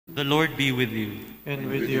The Lord be with you. And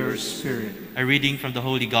with your spirit. A reading from the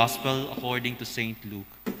Holy Gospel according to St.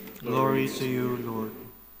 Luke. Glory to you, Lord.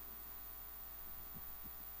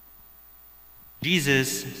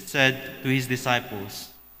 Jesus said to his disciples,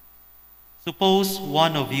 "Suppose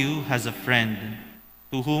one of you has a friend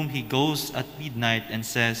to whom he goes at midnight and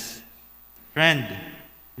says, 'Friend,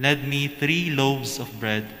 lend me 3 loaves of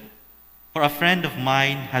bread, for a friend of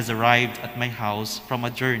mine has arrived at my house from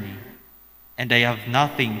a journey, and I have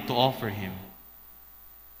nothing to offer him.'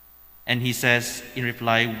 And he says in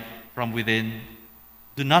reply from within,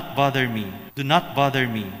 'Do not bother me, do not bother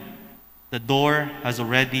me. The door has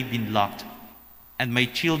already been locked, and my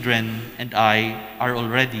children and I are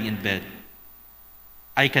already in bed.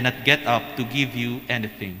 I cannot get up to give you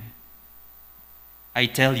anything.' I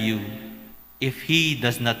tell you, if he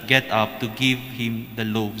does not get up to give him the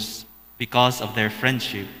loaves because of their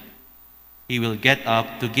friendship, he will get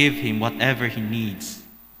up to give him whatever he needs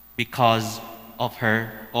because of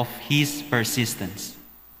his persistence.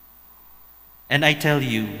 And I tell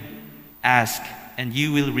you, ask and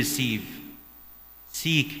you will receive,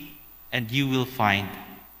 seek and you will find,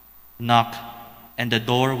 knock and the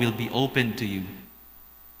door will be opened to you.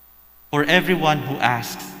 For everyone who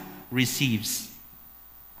asks receives,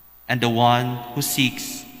 and the one who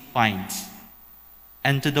seeks finds,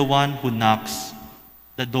 and to the one who knocks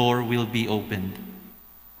the door will be opened.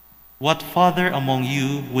 What father among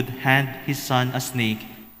you would hand his son a snake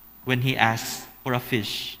when he asks for a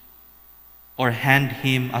fish, or hand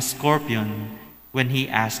him a scorpion when he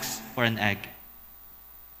asks for an egg?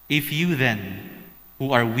 If you then,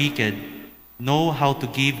 who are wicked, know how to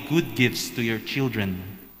give good gifts to your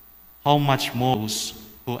children, how much more those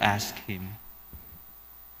who ask him?"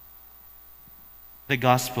 The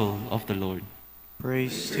Gospel of the Lord.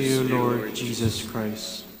 Praise to you, Lord Jesus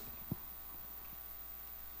Christ.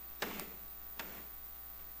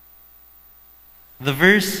 The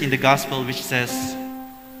verse in the Gospel which says,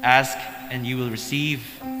 "Ask and you will receive,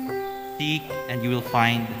 seek and you will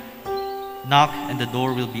find, knock and the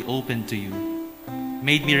door will be opened to you,"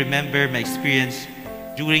 made me remember my experience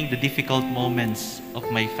during the difficult moments of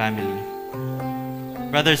my family.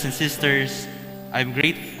 Brothers and sisters, I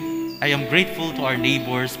am grateful to our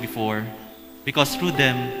neighbors before, because through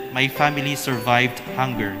them, my family survived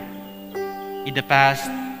hunger. In the past,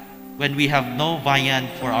 when we have no viand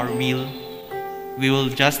for our meal, we will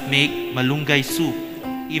just make malunggay soup,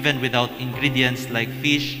 even without ingredients like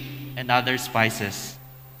fish and other spices.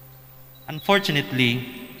 Unfortunately,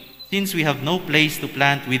 since we have no place to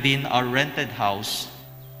plant within our rented house,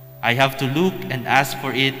 I have to look and ask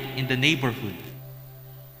for it in the neighborhood.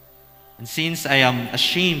 And since I am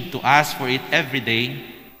ashamed to ask for it every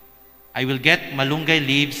day, I will get malunggay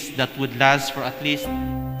leaves that would last for at least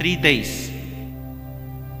 3 days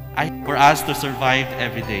for us to survive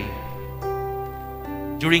every day.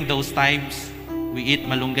 During those times, we eat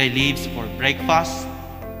malunggay leaves for breakfast,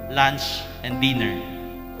 lunch, and dinner.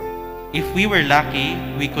 If we were lucky,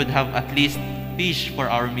 we could have at least fish for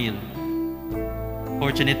our meal.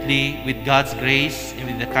 Fortunately, with God's grace and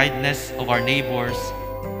with the kindness of our neighbors,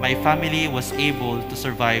 my family was able to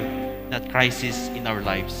survive that crisis in our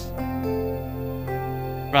lives.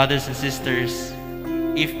 Brothers and sisters,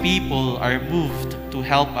 if people are moved to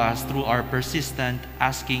help us through our persistent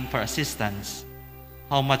asking for assistance,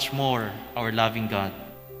 how much more our loving God?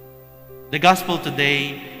 The Gospel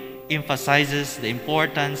today emphasizes the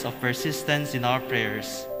importance of persistence in our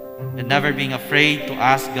prayers and never being afraid to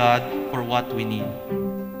ask God for what we need.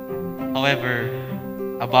 However,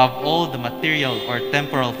 above all the material or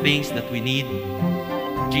temporal things that we need,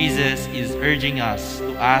 Jesus is urging us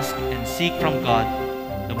to ask and seek from God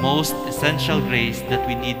the most essential grace that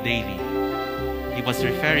we need daily. He was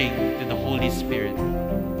referring to the Holy Spirit.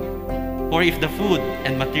 For if the food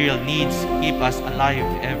and material needs keep us alive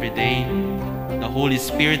every day, the Holy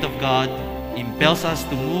Spirit of God impels us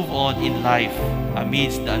to move on in life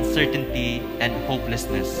amidst the uncertainty and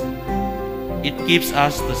hopelessness. It keeps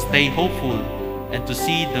us to stay hopeful and to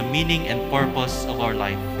see the meaning and purpose of our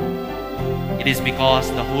life. It is because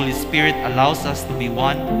the Holy Spirit allows us to be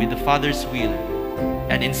one with the Father's will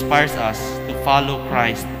and inspires us to follow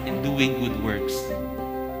Christ in doing good works.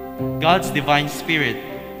 God's divine Spirit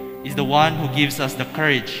is the one who gives us the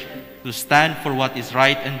courage to stand for what is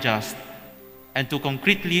right and just, and to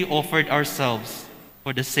concretely offer ourselves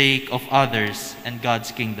for the sake of others and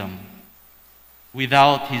God's kingdom.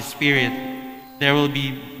 Without His Spirit, there will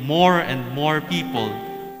be more and more people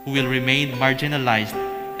who will remain marginalized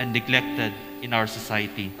and neglected in our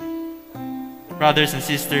society. Brothers and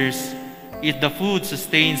sisters, if the food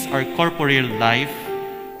sustains our corporeal life,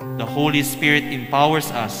 the Holy Spirit empowers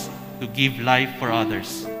us to give life for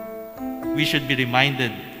others. we should be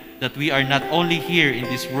reminded that we are not only here in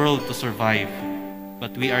this world to survive,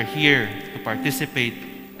 but we are here to participate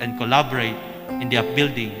and collaborate in the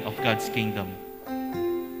upbuilding of God's kingdom.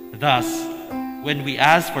 Thus, when we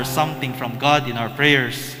ask for something from God in our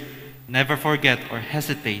prayers, never forget or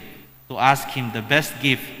hesitate to ask Him the best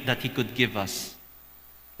gift that He could give us.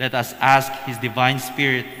 Let us ask His divine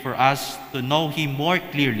Spirit for us to know Him more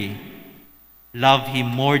clearly, love Him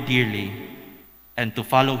more dearly, and to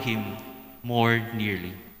follow Him more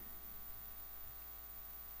nearly.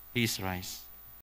 Please rise.